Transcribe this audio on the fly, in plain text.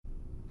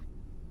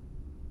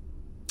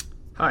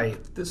Hi,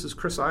 this is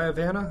Chris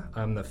Iavana.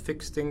 I'm the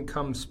fixed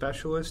income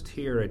specialist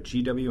here at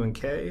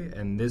GW&K,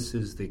 and this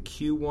is the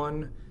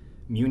Q1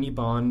 Muni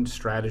Bond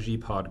Strategy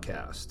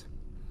Podcast.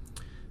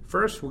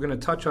 First, we're going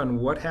to touch on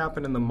what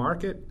happened in the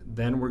market.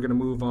 Then we're going to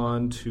move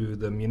on to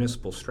the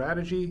municipal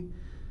strategy.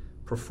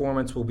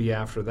 Performance will be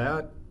after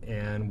that,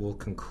 and we'll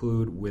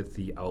conclude with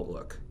the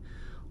outlook.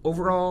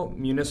 Overall,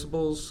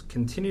 municipals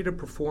continue to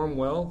perform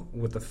well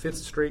with the fifth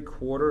straight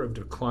quarter of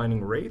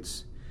declining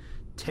rates.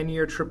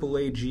 10-year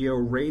AAA GO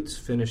rates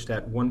finished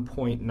at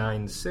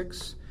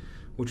 1.96,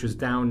 which is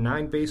down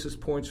 9 basis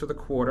points for the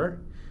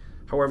quarter.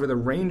 However, the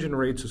range in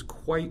rates is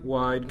quite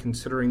wide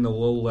considering the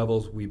low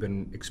levels we've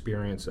been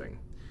experiencing.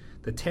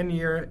 The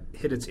 10-year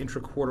hit its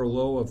intra-quarter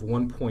low of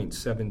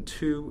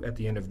 1.72 at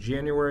the end of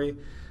January,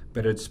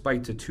 but it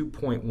spiked to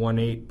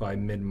 2.18 by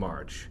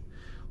mid-March.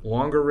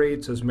 Longer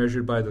rates, as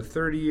measured by the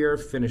 30-year,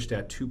 finished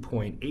at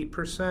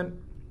 2.8%,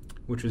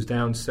 which was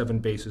down 7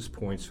 basis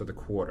points for the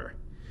quarter.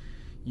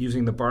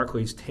 Using the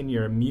Barclays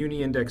 10-year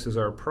Muni Index as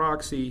our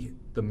proxy,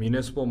 the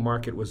municipal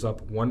market was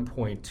up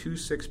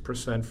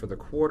 1.26% for the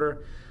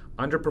quarter,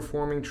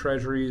 underperforming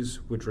treasuries,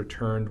 which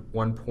returned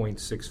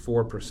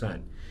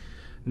 1.64%.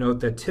 Note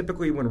that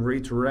typically when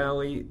rates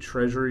rally,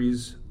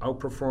 treasuries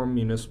outperform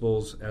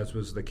municipals, as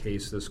was the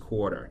case this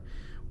quarter.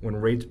 When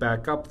rates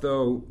back up,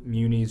 though,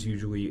 munis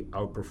usually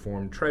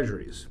outperform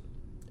treasuries.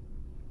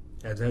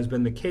 As has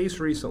been the case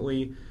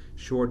recently,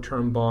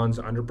 short-term bonds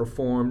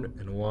underperformed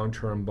and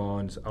long-term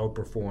bonds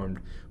outperformed,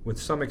 with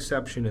some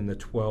exception in the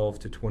 12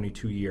 to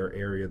 22-year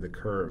area of the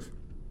curve.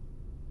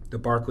 The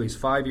Barclays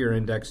 5-year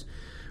index,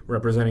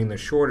 representing the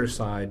shorter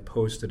side,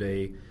 posted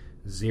a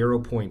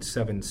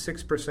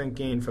 0.76%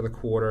 gain for the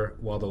quarter,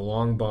 while the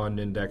long bond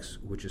index,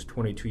 which is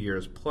 22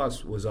 years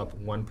plus, was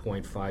up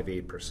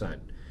 1.58%.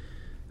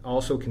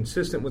 Also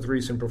consistent with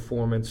recent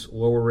performance,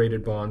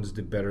 lower-rated bonds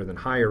did better than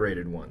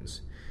higher-rated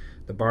ones.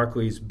 The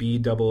Barclays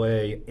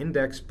BAA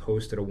index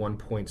posted a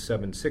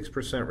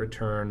 1.76%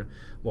 return,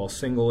 while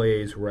single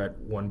A's were at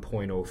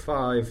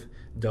 1.05,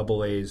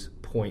 double A's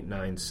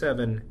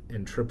 0.97,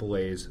 and triple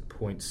A's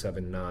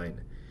 0.79.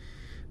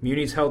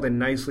 Munis held in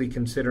nicely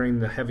considering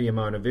the heavy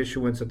amount of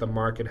issuance that the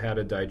market had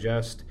to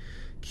digest.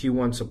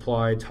 Q1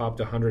 supply topped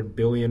 $100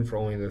 billion for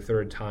only the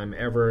third time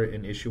ever,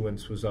 and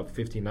issuance was up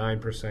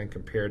 59%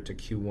 compared to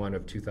Q1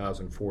 of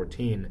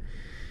 2014.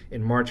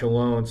 In March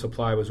alone,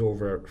 supply was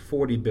over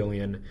 $40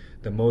 billion,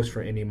 the most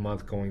for any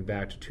month going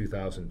back to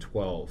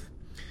 2012.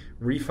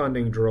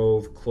 Refunding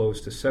drove close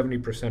to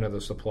 70% of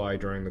the supply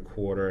during the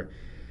quarter,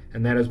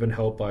 and that has been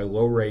helped by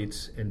low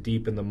rates and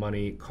deep in the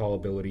money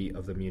callability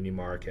of the muni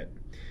market.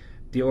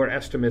 Dealer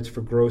estimates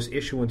for gross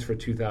issuance for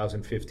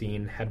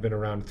 2015 had been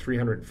around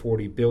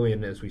 $340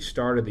 billion as we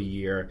started the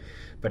year,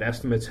 but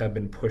estimates have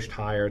been pushed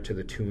higher to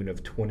the tune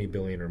of $20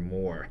 billion or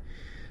more.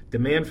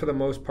 Demand for the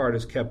most part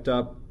has kept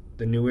up.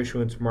 The new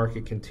issuance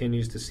market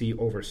continues to see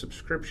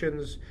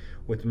oversubscriptions,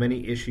 with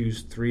many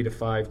issues 3 to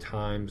 5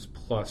 times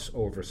plus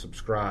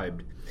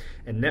oversubscribed.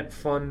 And net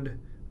fund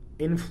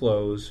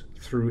inflows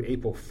through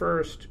April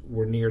 1st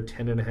were near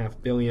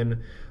 $10.5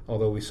 billion,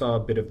 although we saw a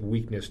bit of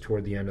weakness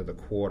toward the end of the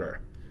quarter.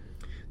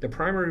 The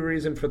primary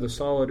reason for the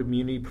solid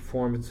muni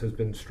performance has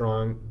been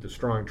the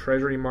strong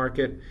treasury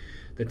market.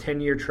 The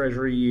 10-year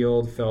treasury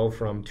yield fell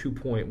from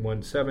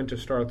 2.17 to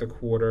start the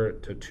quarter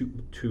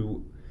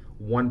to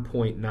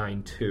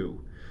 1.92.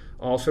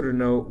 Also to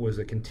note was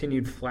the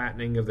continued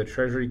flattening of the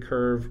treasury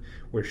curve,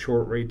 where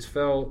short rates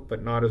fell,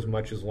 but not as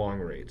much as long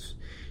rates.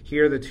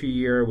 Here the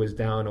 2-year was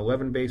down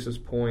 11 basis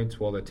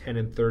points, while the 10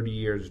 and 30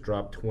 years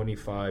dropped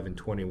 25 and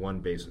 21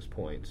 basis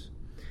points.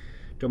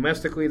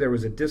 Domestically, there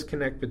was a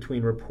disconnect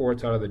between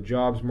reports out of the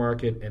jobs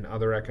market and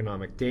other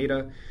economic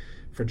data.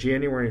 For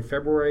January and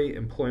February,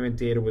 employment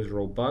data was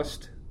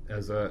robust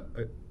as the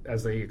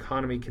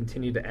economy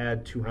continued to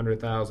add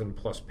 200,000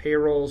 plus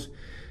payrolls,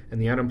 and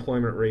the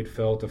unemployment rate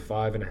fell to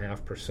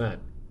 5.5%.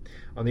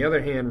 On the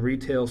other hand,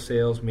 retail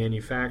sales,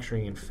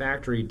 manufacturing, and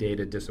factory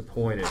data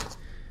disappointed.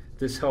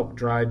 This helped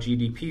drive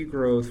GDP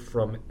growth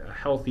from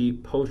healthy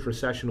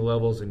post-recession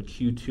levels in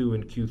Q2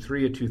 and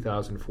Q3 of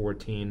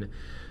 2014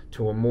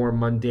 to a more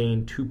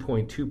mundane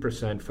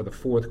 2.2% for the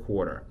fourth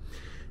quarter.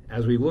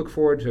 As we look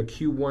forward to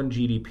Q1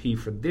 GDP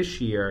for this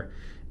year,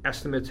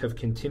 estimates have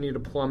continued to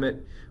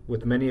plummet,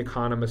 with many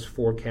economists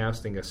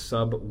forecasting a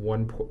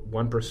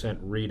sub-1%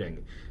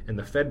 reading, and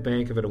the Fed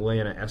Bank of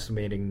Atlanta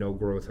estimating no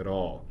growth at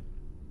all.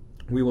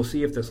 We will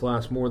see if this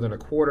lasts more than a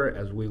quarter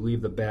as we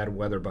leave the bad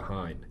weather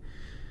behind.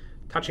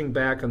 Touching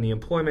back on the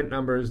employment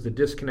numbers, the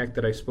disconnect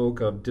that I spoke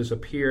of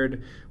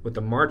disappeared with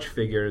the March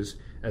figures,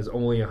 as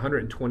only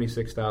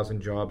 126,000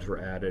 jobs were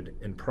added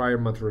and prior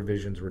month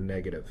revisions were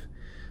negative.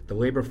 The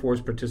labor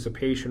force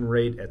participation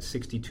rate at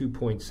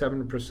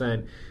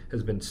 62.7%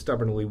 has been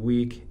stubbornly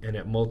weak and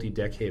at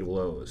multi-decade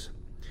lows.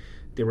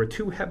 There were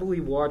 2 heavily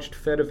watched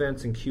Fed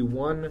events in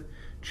Q1,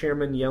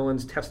 Chairman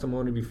Yellen's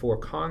testimony before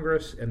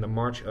Congress and the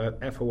March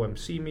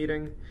FOMC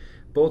meeting.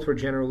 Both were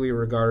generally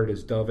regarded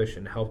as dovish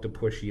and helped to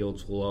push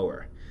yields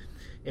lower.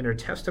 In her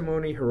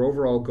testimony, her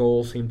overall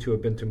goal seemed to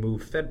have been to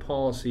move Fed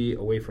policy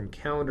away from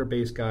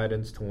calendar-based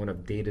guidance to one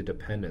of data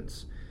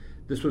dependence.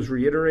 This was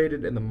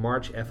reiterated in the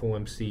March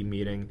FOMC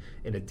meeting,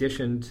 in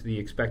addition to the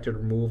expected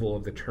removal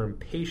of the term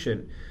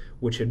patient,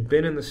 which had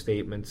been in the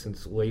statement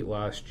since late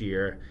last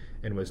year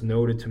and was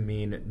noted to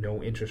mean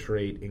no interest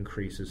rate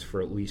increases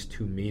for at least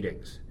 2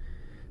 meetings.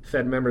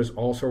 Fed members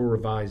also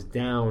revised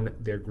down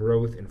their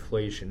growth,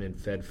 inflation, and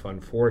Fed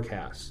fund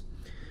forecasts.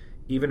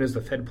 Even as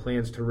the Fed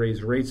plans to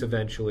raise rates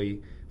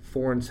eventually,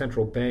 foreign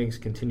central banks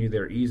continue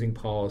their easing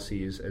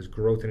policies as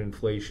growth and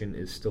inflation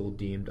is still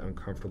deemed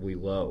uncomfortably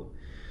low.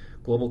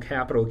 Global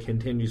capital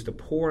continues to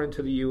pour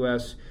into the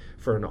U.S.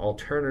 for an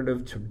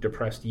alternative to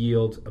depressed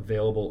yields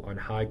available on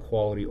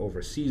high-quality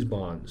overseas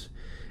bonds,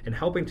 and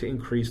helping to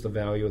increase the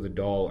value of the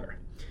dollar.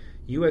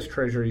 U.S.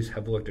 Treasuries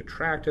have looked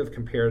attractive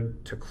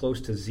compared to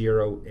close to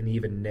zero and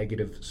even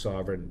negative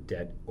sovereign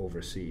debt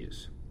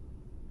overseas.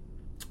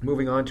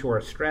 Moving on to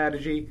our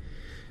strategy,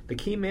 the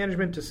key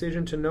management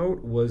decision to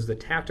note was the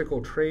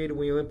tactical trade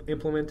we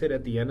implemented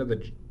at the end of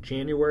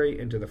January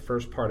into the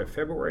first part of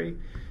February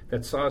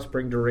that saw us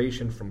bring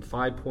duration from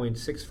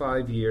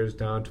 5.65 years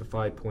down to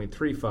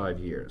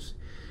 5.35 years.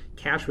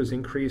 Cash was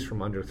increased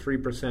from under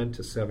 3%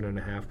 to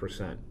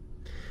 7.5%.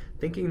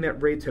 Thinking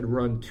that rates had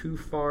run too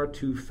far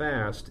too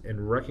fast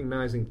and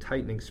recognizing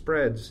tightening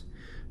spreads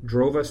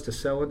drove us to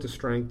sell into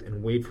strength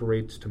and wait for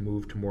rates to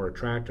move to more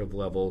attractive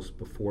levels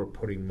before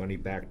putting money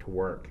back to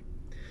work.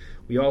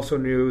 We also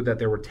knew that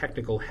there were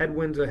technical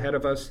headwinds ahead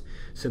of us,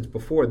 since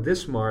before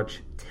this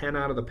March, 10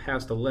 out of the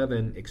past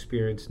 11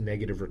 experienced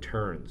negative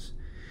returns.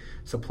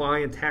 Supply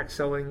and tax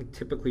selling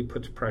typically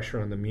puts pressure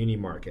on the muni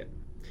market.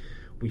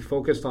 We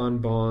focused on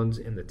bonds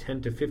in the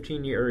 10 to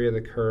 15 year area of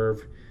the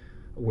curve,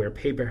 where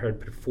paper had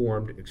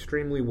performed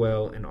extremely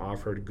well and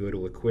offered good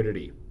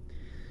liquidity.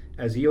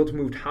 As yields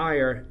moved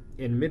higher,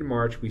 in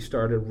mid-March we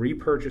started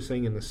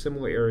repurchasing in the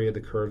similar area of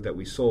the curve that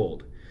we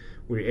sold.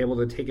 We were able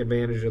to take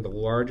advantage of the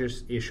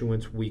largest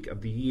issuance week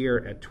of the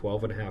year at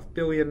 $12.5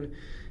 billion,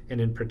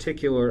 and in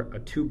particular a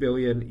 $2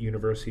 billion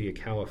University of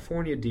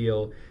California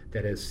deal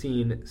that has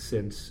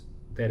since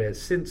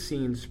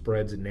seen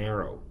spreads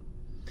narrow.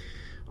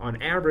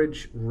 On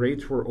average,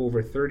 rates were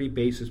over 30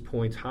 basis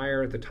points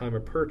higher at the time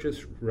of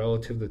purchase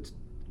relative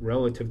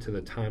to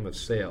the time of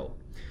sale.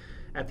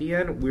 At the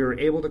end, we were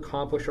able to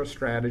accomplish our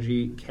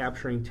strategy,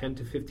 capturing 10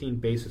 to 15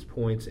 basis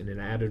points in an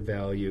added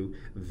value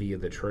via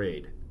the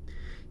trade.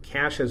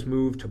 Cash has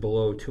moved to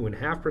below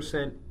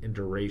 2.5% and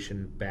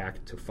duration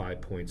back to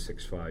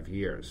 5.65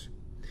 years.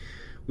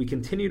 We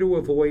continue to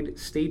avoid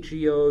state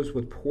GOs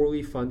with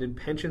poorly funded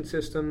pension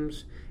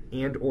systems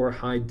and or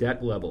high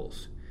debt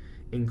levels.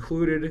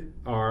 Included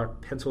are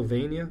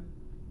Pennsylvania,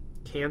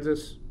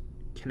 Kansas,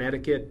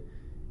 Connecticut,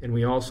 and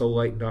we also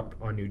lightened up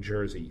on New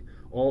Jersey.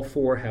 All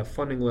 4 have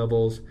funding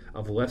levels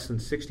of less than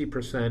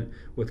 60%,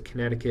 with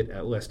Connecticut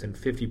at less than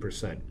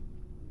 50%.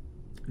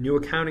 New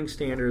accounting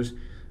standards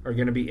are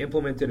going to be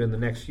implemented in the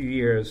next few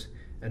years,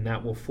 and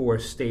that will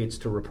force states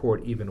to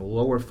report even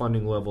lower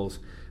funding levels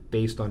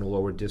based on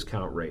lower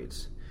discount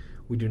rates.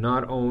 We do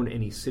not own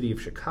any City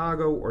of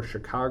Chicago or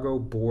Chicago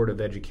Board of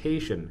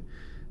Education.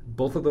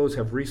 Both of those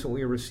have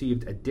recently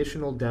received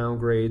additional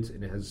downgrades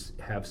and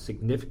have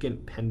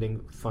significant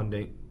pension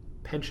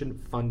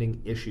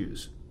funding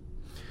issues.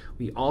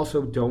 We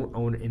also don't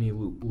own any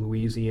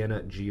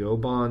Louisiana GO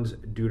bonds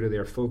due to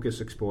their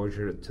focused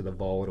exposure to the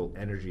volatile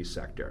energy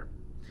sector.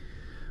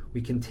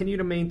 We continue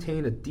to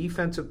maintain a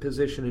defensive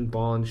position in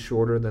bonds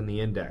shorter than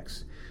the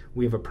index.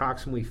 We have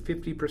approximately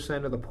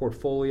 50% of the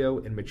portfolio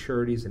in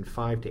maturities in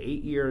 5 to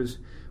 8 years,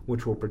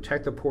 which will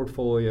protect the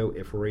portfolio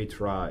if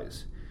rates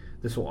rise.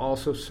 This will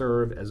also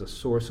serve as a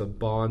source of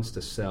bonds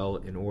to sell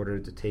in order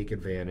to take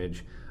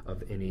advantage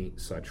of any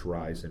such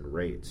rise in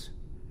rates.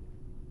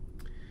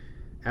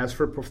 As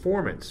for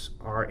performance,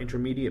 our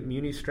intermediate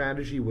muni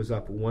strategy was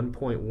up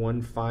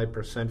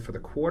 1.15% for the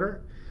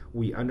quarter.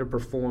 We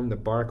underperformed the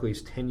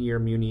Barclays 10-year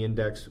muni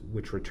index,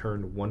 which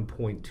returned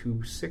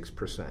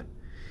 1.26%.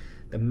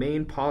 The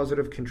main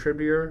positive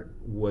contributor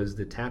was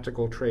the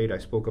tactical trade I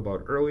spoke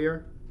about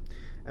earlier.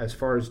 As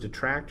far as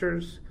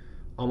detractors,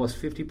 almost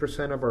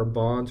 50% of our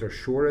bonds are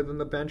shorter than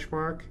the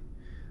benchmark,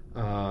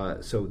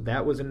 so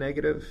that was a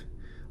negative.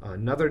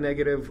 Another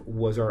negative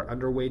was our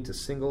underweight to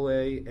single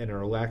A and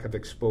our lack of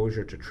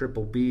exposure to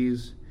triple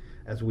Bs,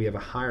 as we have a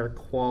higher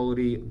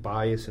quality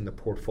bias in the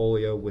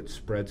portfolio with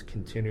spreads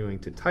continuing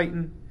to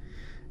tighten.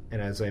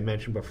 And as I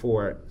mentioned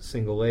before,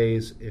 single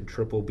A's and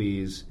triple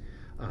Bs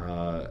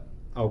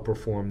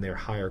outperform their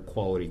higher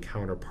quality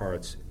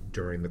counterparts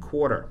during the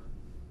quarter.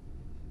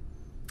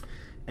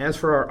 As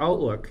for our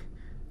outlook,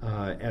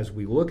 as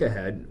we look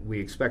ahead, we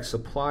expect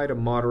supply to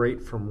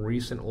moderate from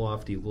recent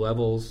lofty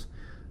levels.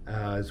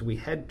 As we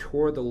head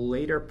toward the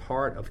later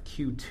part of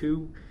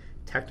Q2,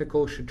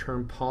 technical should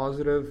turn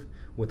positive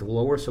with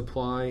lower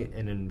supply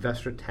and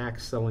investor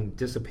tax selling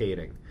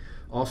dissipating.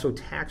 Also,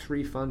 tax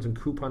refunds and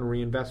coupon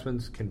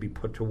reinvestments can be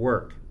put to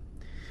work.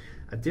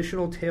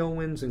 Additional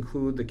tailwinds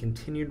include the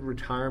continued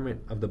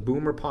retirement of the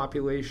boomer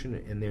population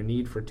and their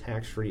need for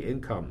tax-free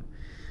income.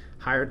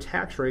 Higher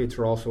tax rates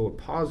are also a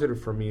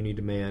positive for muni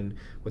demand,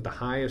 with the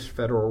highest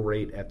federal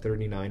rate at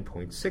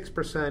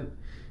 39.6%,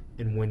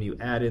 and when you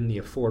add in the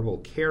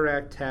Affordable Care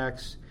Act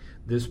tax,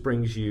 this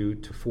brings you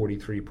to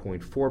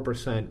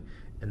 43.4%,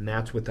 and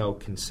that's without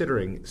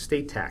considering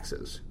state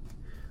taxes.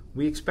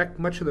 We expect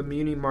much of the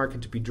muni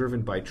market to be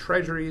driven by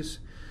treasuries,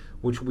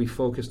 which will be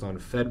focused on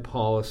Fed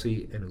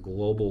policy and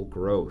global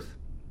growth.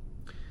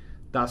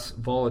 Thus,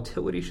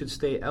 volatility should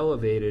stay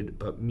elevated,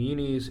 but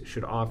munis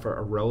should offer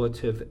a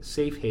relative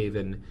safe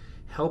haven,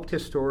 helped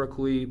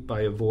historically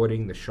by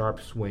avoiding the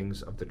sharp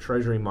swings of the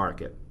treasury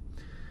market.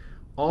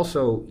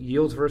 Also,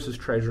 yields versus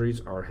treasuries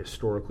are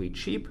historically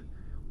cheap,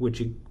 which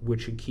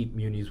should keep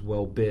munis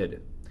well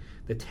bid.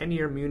 The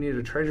 10-year muni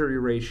to treasury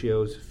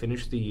ratios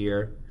finished the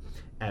year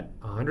at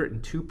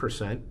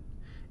 102%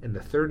 and the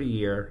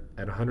 30-year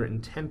at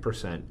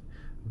 110%,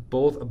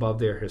 both above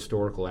their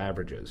historical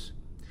averages.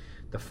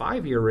 The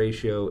 5-year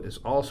ratio is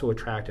also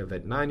attractive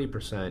at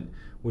 90%,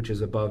 which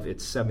is above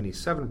its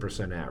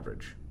 77%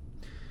 average.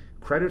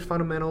 Credit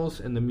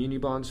fundamentals in the muni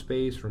bond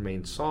space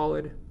remain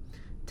solid.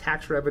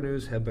 Tax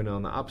revenues have been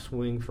on the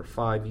upswing for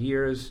 5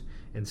 years,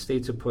 and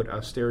states have put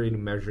austerity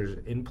measures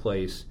in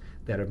place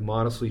that have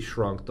modestly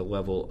shrunk the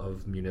level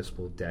of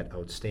municipal debt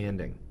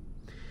outstanding.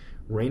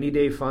 Rainy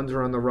day funds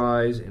are on the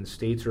rise, and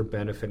states are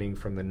benefiting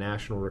from the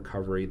national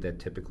recovery that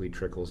typically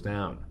trickles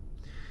down.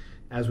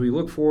 As we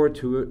look forward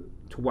to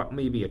what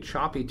may be a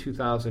choppy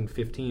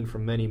 2015 for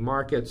many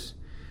markets,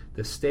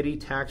 the steady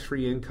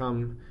tax-free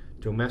income,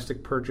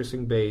 domestic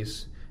purchasing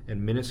base,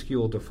 and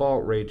minuscule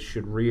default rates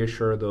should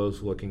reassure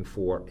those looking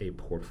for a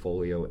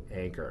portfolio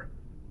anchor.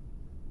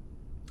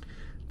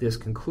 This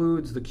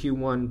concludes the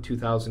Q1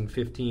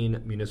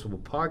 2015 Municipal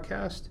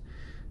Podcast.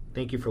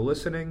 Thank you for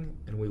listening,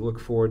 and we look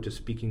forward to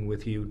speaking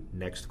with you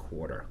next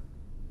quarter.